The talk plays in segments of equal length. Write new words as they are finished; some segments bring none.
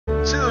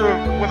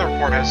weather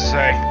report has to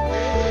say.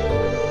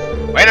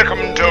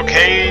 Welcome to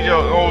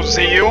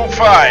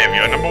KOZU5,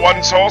 your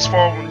 #1 source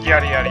for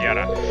yada yada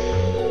yada.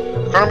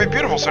 It's gonna be a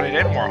beautiful sunny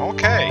day tomorrow.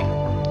 Okay.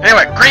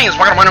 Anyway, greetings,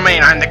 welcome to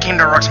Maine. I'm the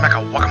Kingdom Rocks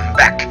Mecca. Welcome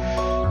back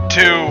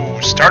to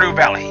Stardew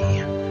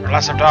Valley. Where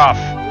last left off,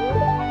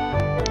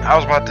 I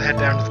was about to head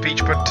down to the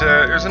beach, but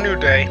there's a new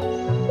day.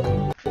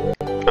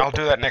 I'll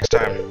do that next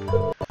time.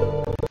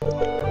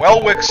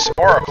 Welwick's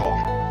Oracle.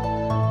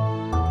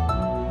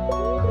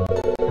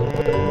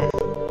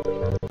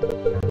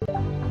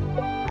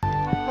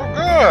 Oh,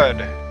 good.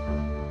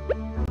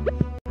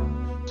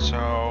 So,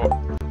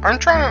 I'm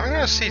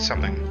gonna see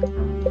something.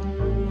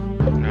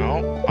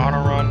 No, auto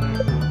run.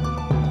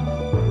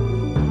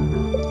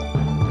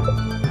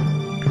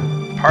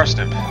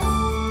 Parsnip.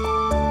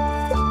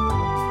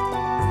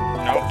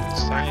 Nope,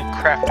 it's I need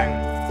crafting.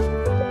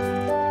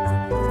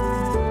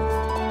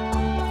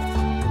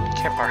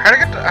 Campfire. How do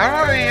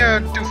I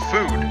do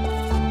food?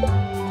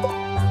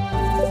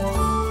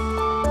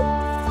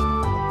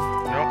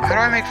 Nope. How do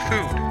I make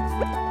food?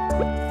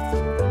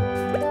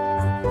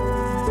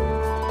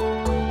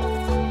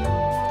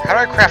 How do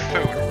I craft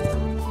food?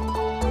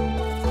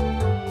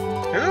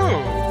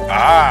 Ooh!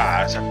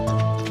 Ah, there's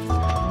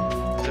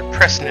a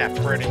press snap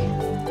ready.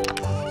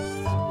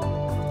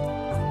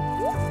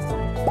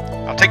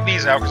 I'll take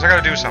these out because I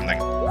gotta do something.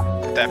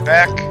 Put that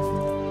back,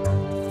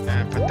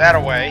 and put that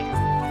away,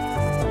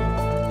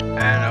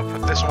 and I'll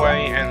put this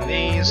away, and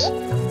these,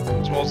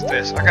 as well as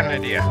this. I got an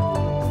idea.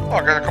 Oh,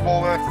 I got a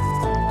couple of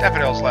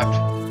daffodils left.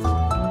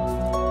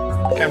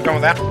 Okay, I'm done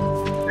with that. I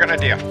got an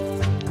idea.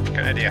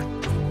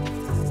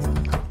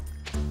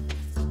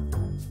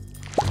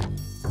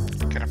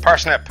 Get a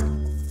parsnip.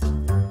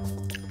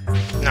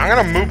 Now I'm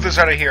gonna move this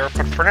out of here,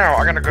 but for now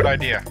I got a good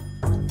idea.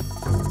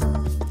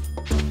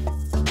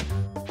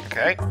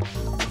 Okay.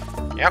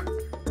 Yep.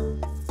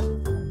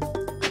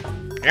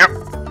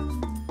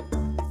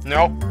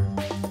 Nope.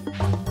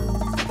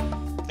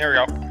 There we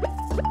go.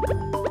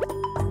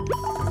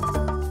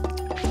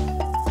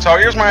 So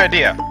here's my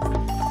idea.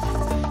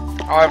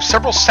 I'll have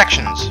several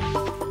sections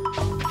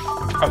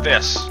of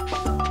this.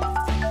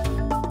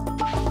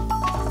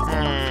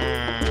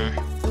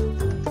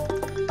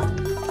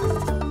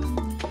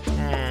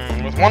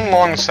 With one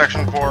long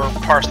section for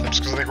parsnips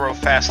because they grow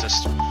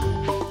fastest.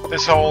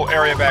 This whole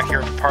area back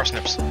here for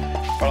parsnips,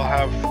 but I'll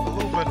have a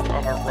little bit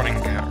of a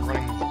running thing.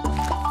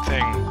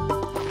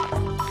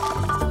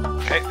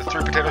 Okay, the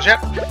 3 potatoes yet.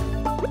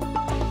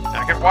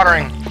 Now get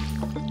watering.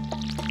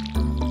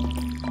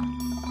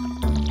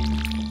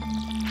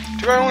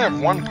 Too bad I only have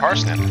 1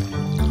 parsnip.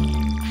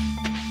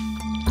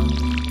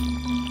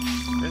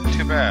 Isn't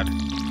too bad.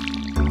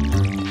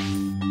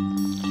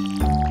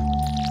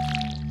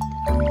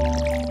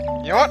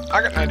 You know what?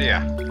 I got an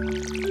idea.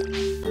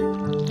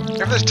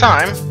 If there's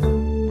time,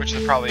 which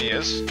there probably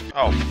is.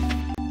 Oh.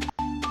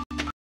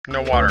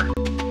 No water.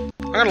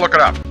 I'm gonna look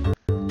it up.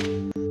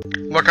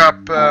 Look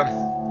up,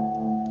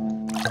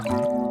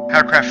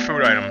 how to craft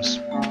food items.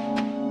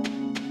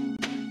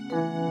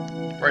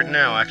 Right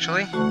now,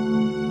 actually.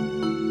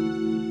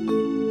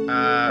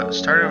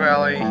 Stardew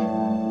Valley.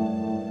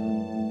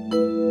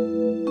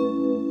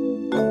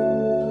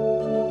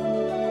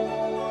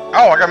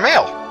 Oh, I got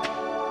mail!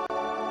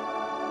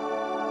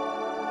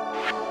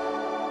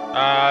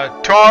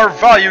 To our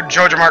valued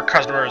Georgia Mart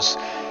customers,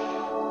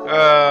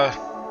 oh.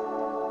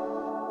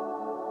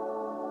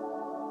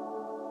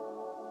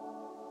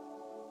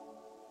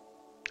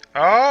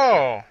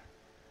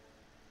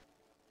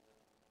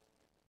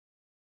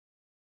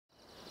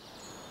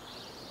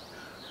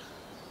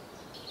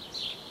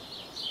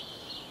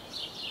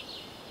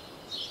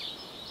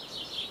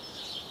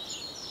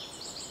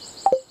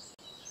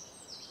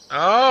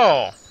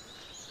 Oh.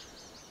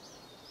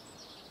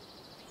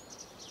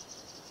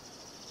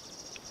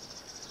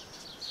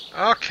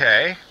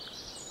 Okay.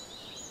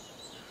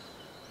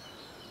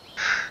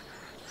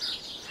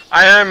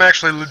 I am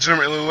actually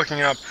legitimately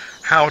looking up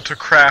how to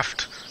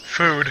craft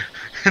food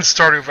in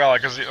Stardew Valley,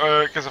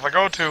 because if I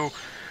go to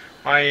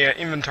my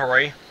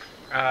inventory,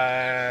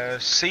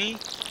 C,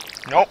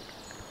 nope,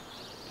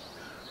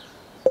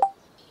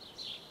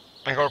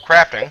 and go to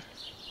crafting,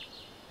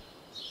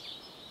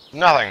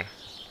 nothing.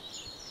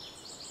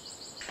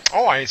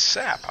 Oh, I need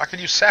sap. I could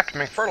use sap to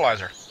make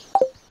fertilizer.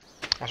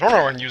 I was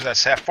wondering what I can use that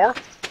sap for.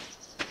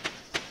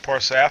 Poor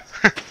sap.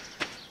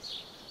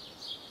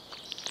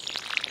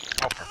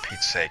 Oh, for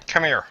Pete's sake.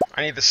 Come here.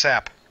 I need the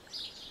sap.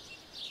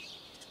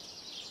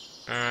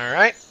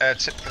 Alright,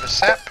 that's it for the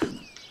sap.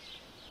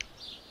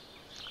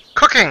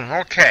 Cooking!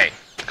 Okay.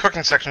 The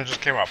cooking section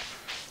just came up.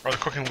 Or the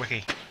cooking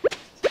wiki.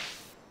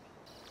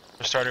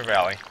 For Stardew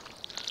Valley.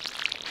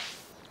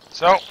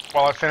 So,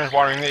 while I finish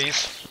watering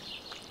these,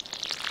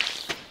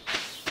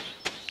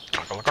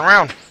 I'll go look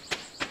around.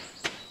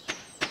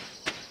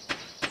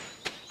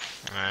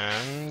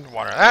 And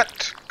water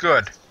that.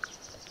 Good.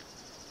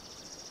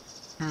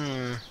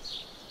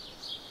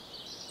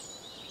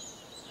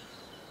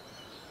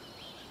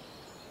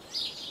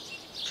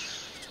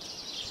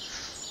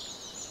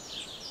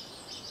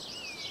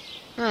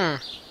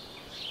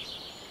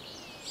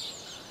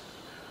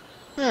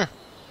 Hmm.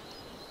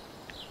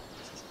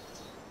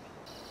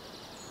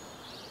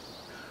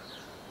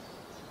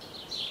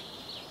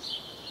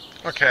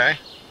 Okay.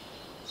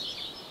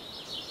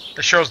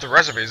 It shows the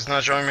recipes. It's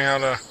not showing me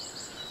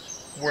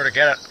where to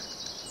get it.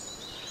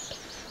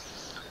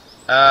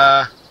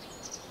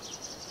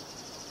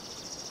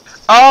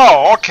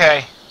 Oh,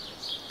 okay.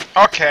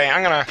 Okay,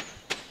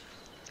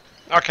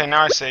 okay,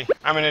 now I see.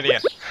 I'm an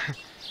idiot.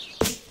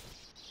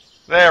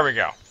 There we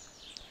go.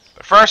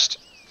 But first,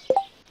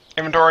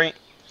 inventory,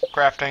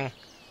 crafting,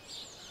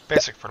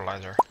 basic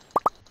fertilizer.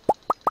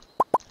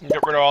 Get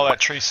rid of all that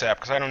tree sap,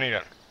 because I don't need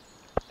it.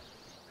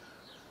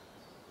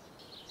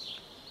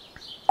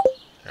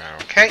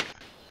 Okay.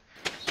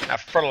 Now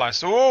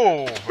fertilizer.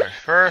 Ooh, but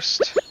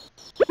first.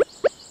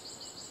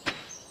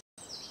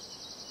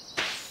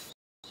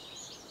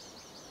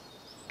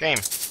 Game.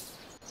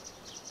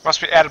 Must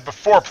be added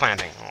before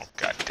planting. Oh,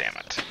 god damn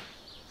it.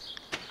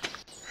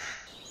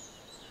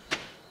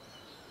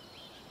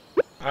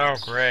 Oh,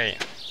 great.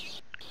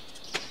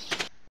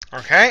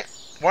 Okay.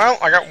 Well,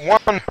 I got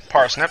one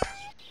parsnip.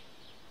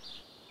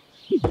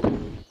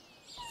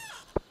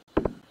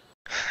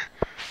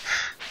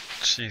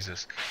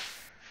 Jesus.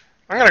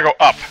 I'm gonna go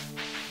up.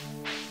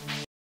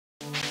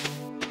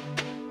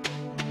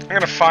 I'm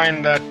gonna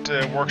find that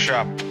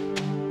workshop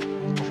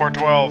before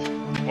 12.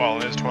 Well,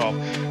 it is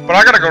 12. But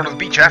I gotta go to the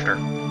beach after.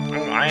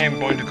 I am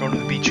going to go to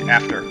the beach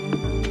after.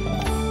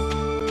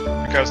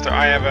 Because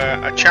I have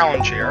a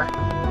challenge here.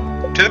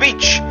 To the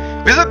beach!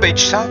 Visit the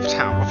beach south of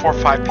town before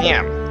 5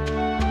 p.m.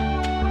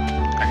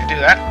 I can do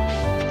that.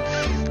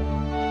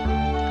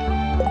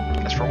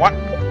 As for what?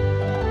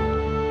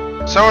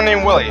 Someone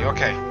named Willie,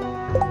 okay.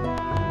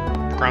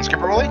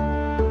 Groundskeeper Willie?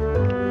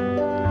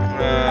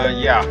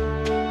 Yeah.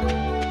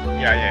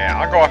 Yeah.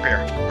 I'll go up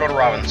here. Go to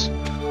Robin's.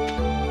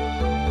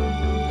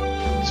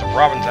 So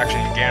Robin's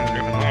actually in Gander,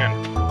 Newfoundland.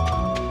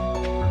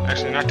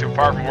 Actually, not too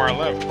far from where I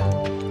live.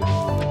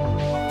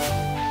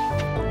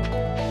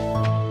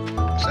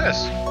 What's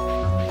this?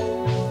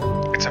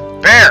 It's a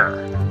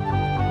bear!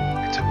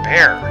 It's a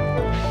bear.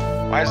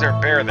 Why is there a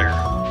bear there?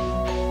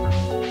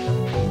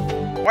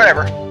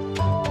 Whatever.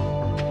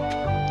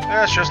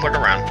 Let's just look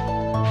around.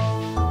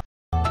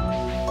 I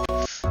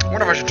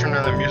wonder if I should turn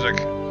down the music.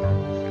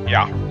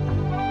 Yeah.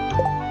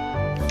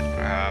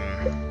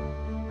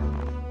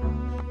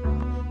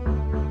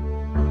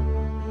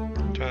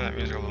 Turn that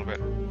music a little bit.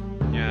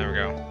 Yeah, there we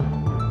go.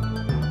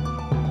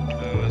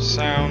 Turn the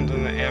sound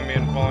and the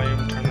ambient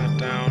volume, turn that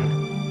down.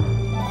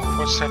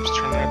 Footsteps,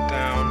 turn that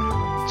down.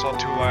 It's all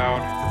too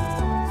loud.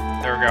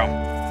 There we go.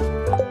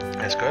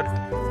 That's good.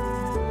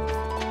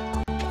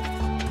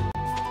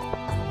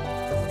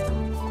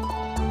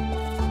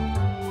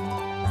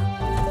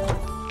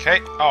 Okay.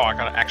 Oh, I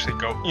gotta actually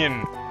go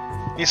in.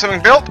 Need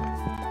something built?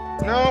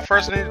 No,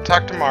 first I need to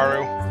talk to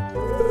Maru.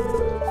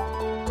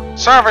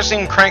 Sorry if I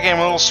seem cranky and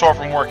a little sore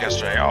from work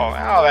yesterday. Oh,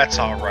 that's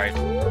alright.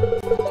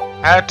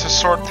 I had to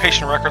sort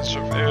patient records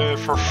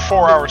for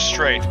 4 hours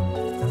straight.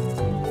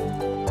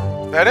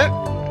 That it?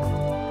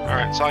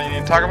 Alright, that's all you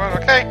need to talk about?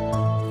 Okay.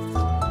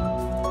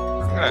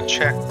 I'm gonna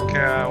check,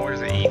 where's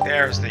the E?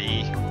 There's the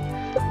E.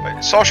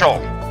 But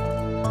social!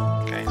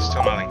 Okay,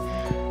 still nothing.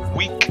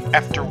 Week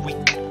after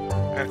week.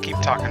 I gotta keep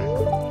talking.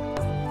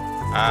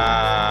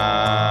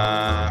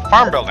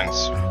 Farm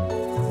buildings.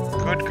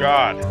 Good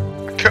God.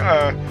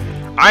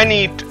 I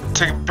need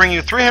to bring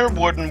you 300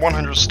 wood and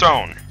 100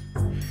 stone.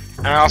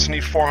 And I also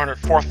need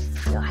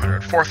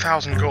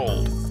 4,000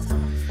 gold.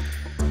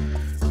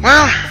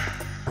 Well,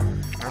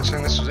 not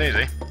saying this was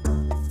easy.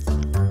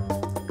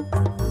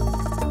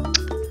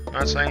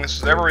 Not saying this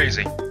was ever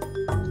easy.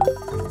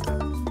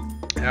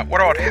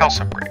 What about house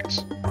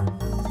upgrades?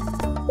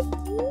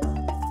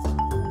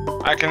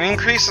 I can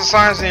increase the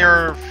size of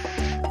your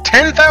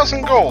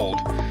 10,000 gold.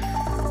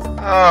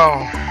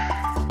 Oh.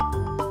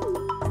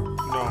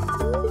 No.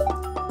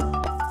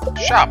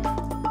 Shop.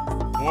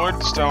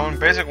 Wood, stone,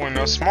 basic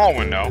window, small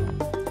window.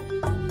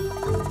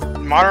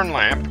 Modern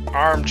lamp,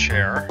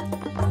 armchair.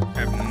 I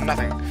have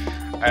nothing.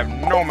 I have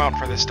no amount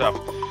for this stuff.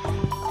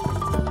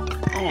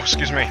 Ooh,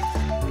 excuse me.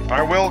 But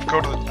I will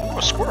go to the... Ooh,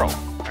 a squirrel.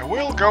 I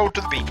will go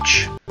to the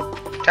beach.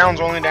 Town's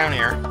only down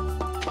here.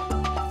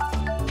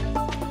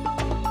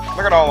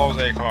 Look at all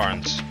those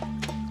acorns.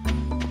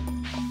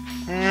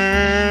 I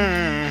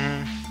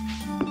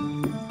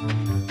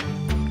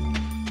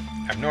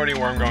have no idea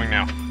where I'm going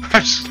now.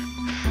 I'm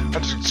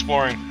just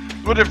exploring.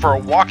 I did for a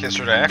walk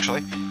yesterday,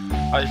 actually.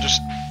 I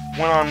just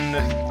went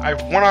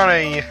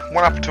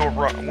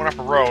up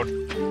a road,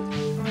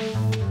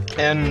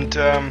 and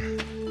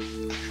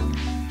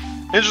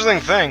interesting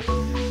thing,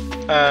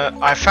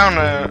 I found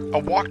a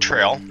walk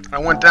trail. I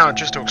went down it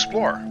just to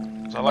explore,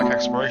 because I like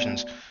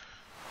explorations.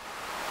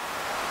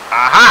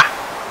 Aha!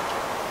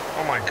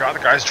 Oh my God, the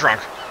guy's drunk.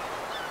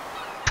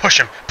 Push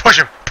him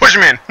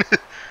in.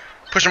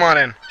 Push him on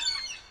in.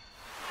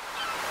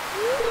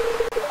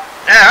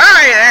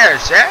 Hi there,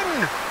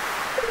 son.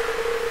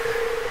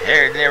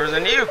 Heard there was a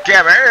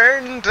newcomer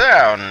in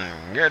town.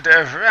 Good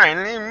to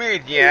finally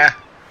meet ya.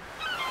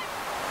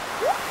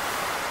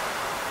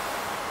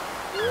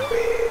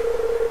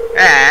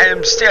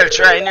 I'm still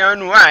trying to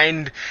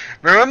unwind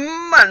from a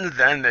month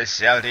on the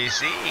salty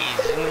seas.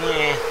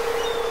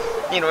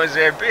 It was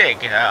a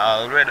big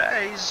haul, but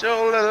I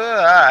sold a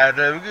lot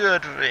of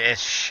good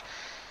fish.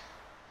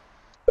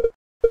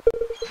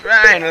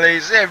 Finally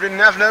saved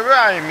enough to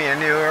buy me a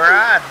new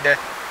rod.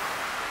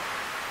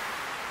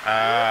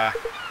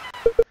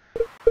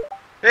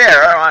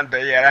 Here, I want to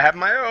have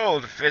my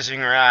old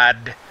fishing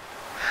rod.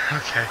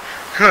 Okay,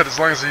 good, as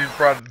long as he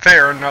brought it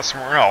there and not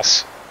somewhere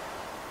else.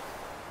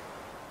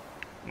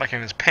 Like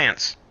in his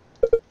pants.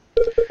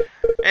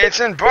 It's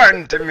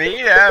important to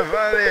me that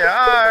the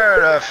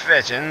art of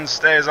fishing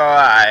stays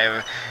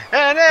alive.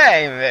 And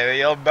hey, maybe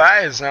you'll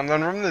buy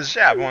something from the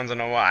shop once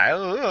in a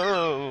while.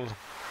 Ooh.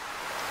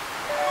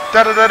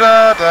 Da da da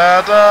da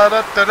da da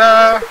da da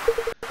da.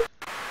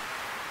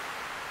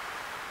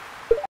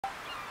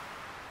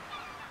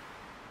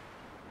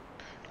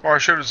 Or I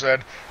should have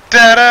said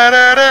da da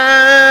da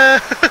da.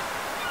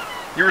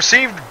 You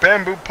received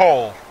bamboo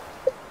pole.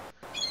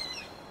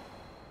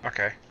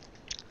 Okay.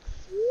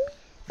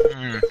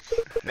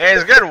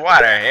 There's good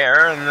water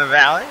here in the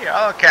valley,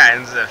 all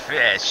kinds of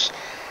fish.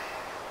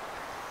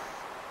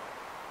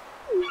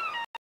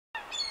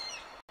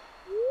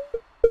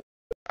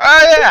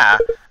 Oh yeah,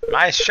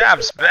 my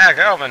shop's back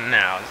open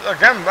now, so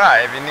come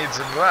by if you need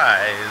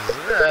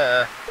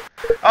supplies.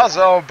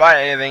 Also,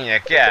 buy anything you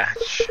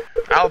catch.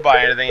 I'll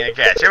buy anything you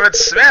catch. If it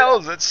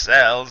smells, it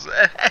sells.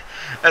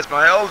 That's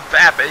my old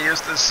papa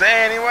used to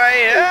say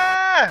anyway.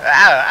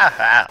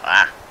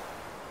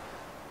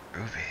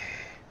 Ruby.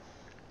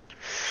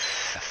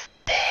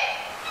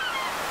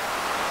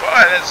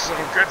 Boy, there's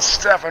some good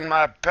stuff in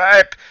my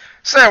pipe.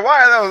 Say,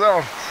 why are those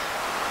all...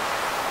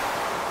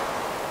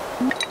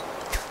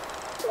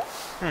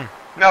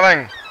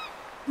 Nothing.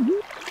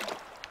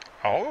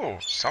 Oh,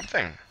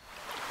 something.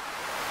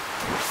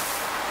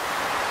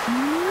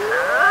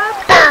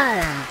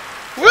 Boom!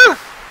 Woo!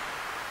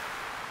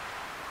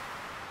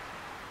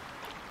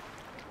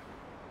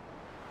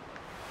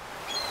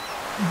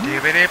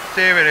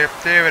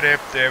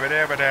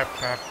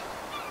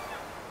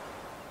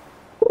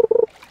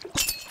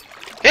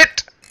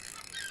 Hit!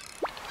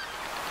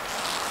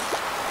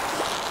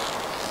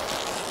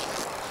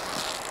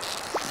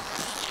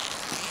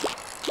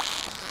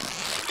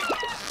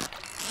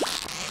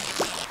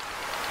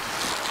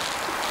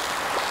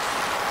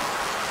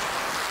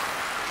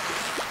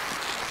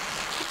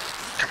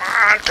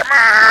 Come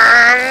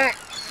on!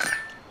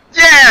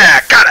 Yeah!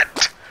 Got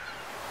it!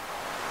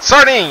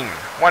 Sardine!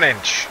 1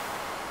 inch.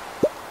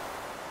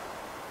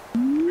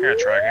 Here,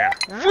 try again.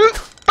 Woo!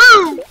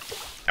 Boo!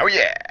 Oh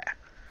yeah!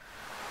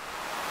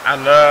 I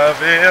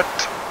love it.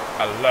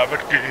 I love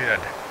it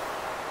good.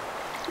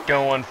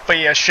 Going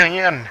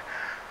fishing.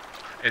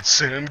 It's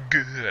some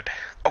good.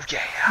 Oh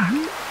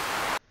yeah!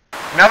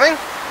 Nothing?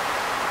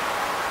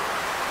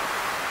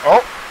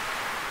 Oh!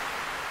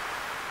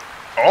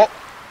 Oh!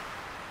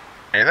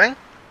 Anything?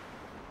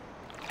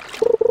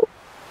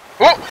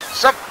 Oh!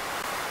 Sup?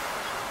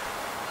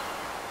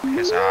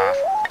 Piss off.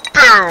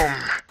 Boom!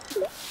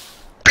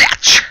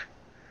 Bitch!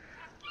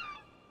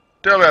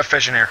 Do a little bit of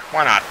fishing here.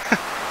 Why not?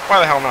 Why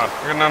the hell not?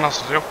 We got nothing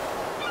else to do.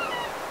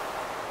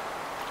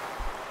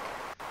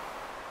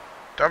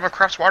 Do I have my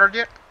crops watered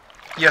yet?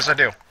 Yes, I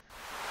do. Look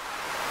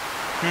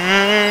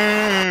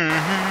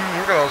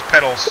at those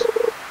petals.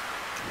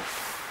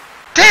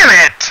 Damn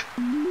it!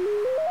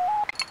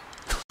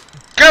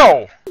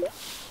 Go!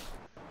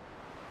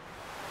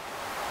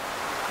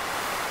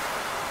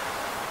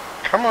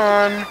 Come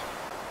on.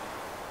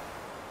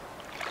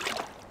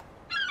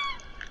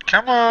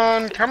 Come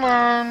on, come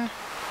on.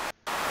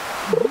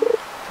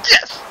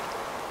 Yes!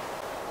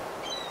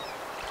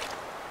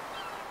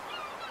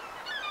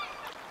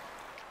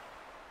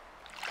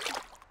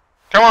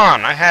 Come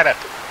on, I had it.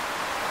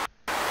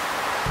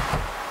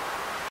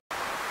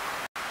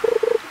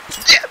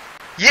 Yeah!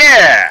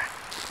 Yeah!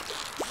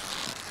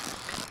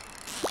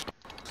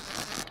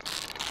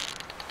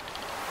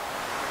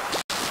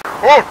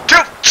 Oh,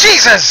 dude,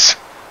 Jesus!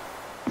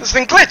 This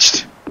thing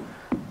glitched!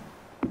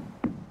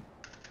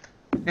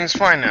 It's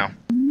fine now.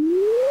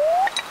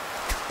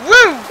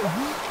 Woo!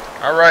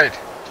 Alright.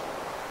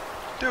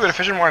 Do a bit of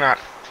fishing, why not?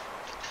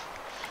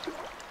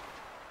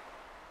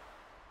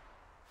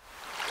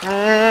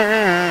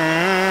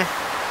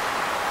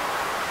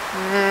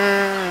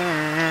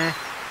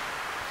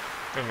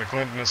 Billy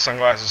Clinton in his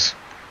sunglasses.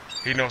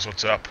 He knows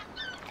what's up.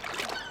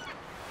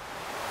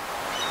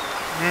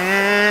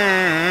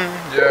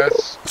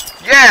 Yes.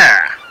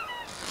 Yeah!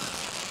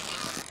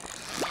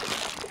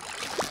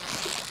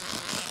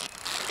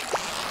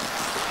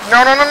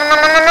 No, no, no, no, no,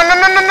 no, no,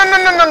 no, no, no,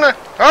 no, no, no.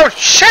 Oh,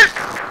 shit!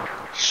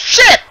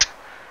 Shit!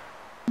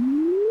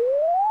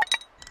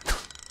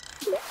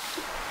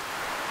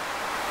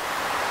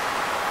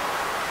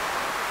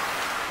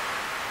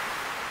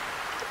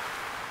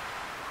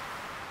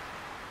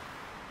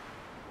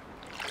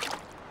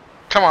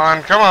 Come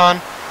on, come on.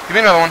 Give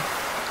me another one.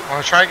 I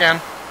want to try again.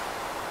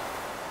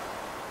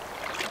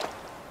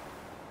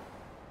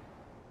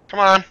 Come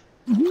on.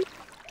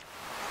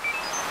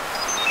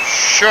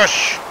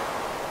 Shush.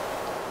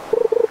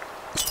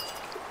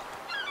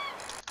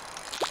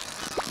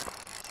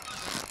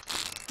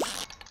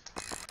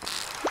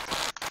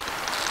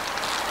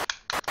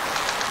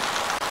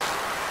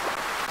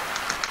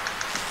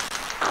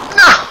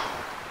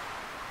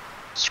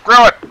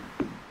 Screw it!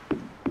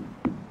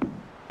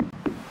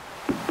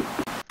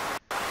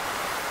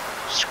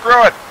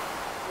 Screw it!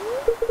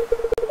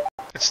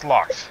 It's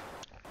locked.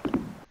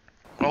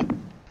 Well,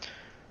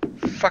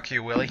 fuck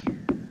you, Willie.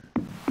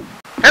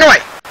 Anyway!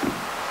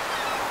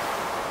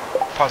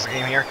 Pause the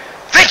game here.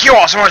 Thank you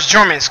all so much for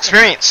joining me in this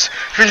experience.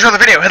 If you enjoyed the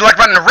video, hit the like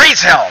button to raise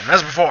hell. And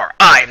as before,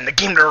 I am the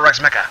Game Rex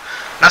Mecha.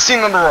 Now see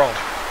you in the world.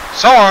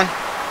 So long.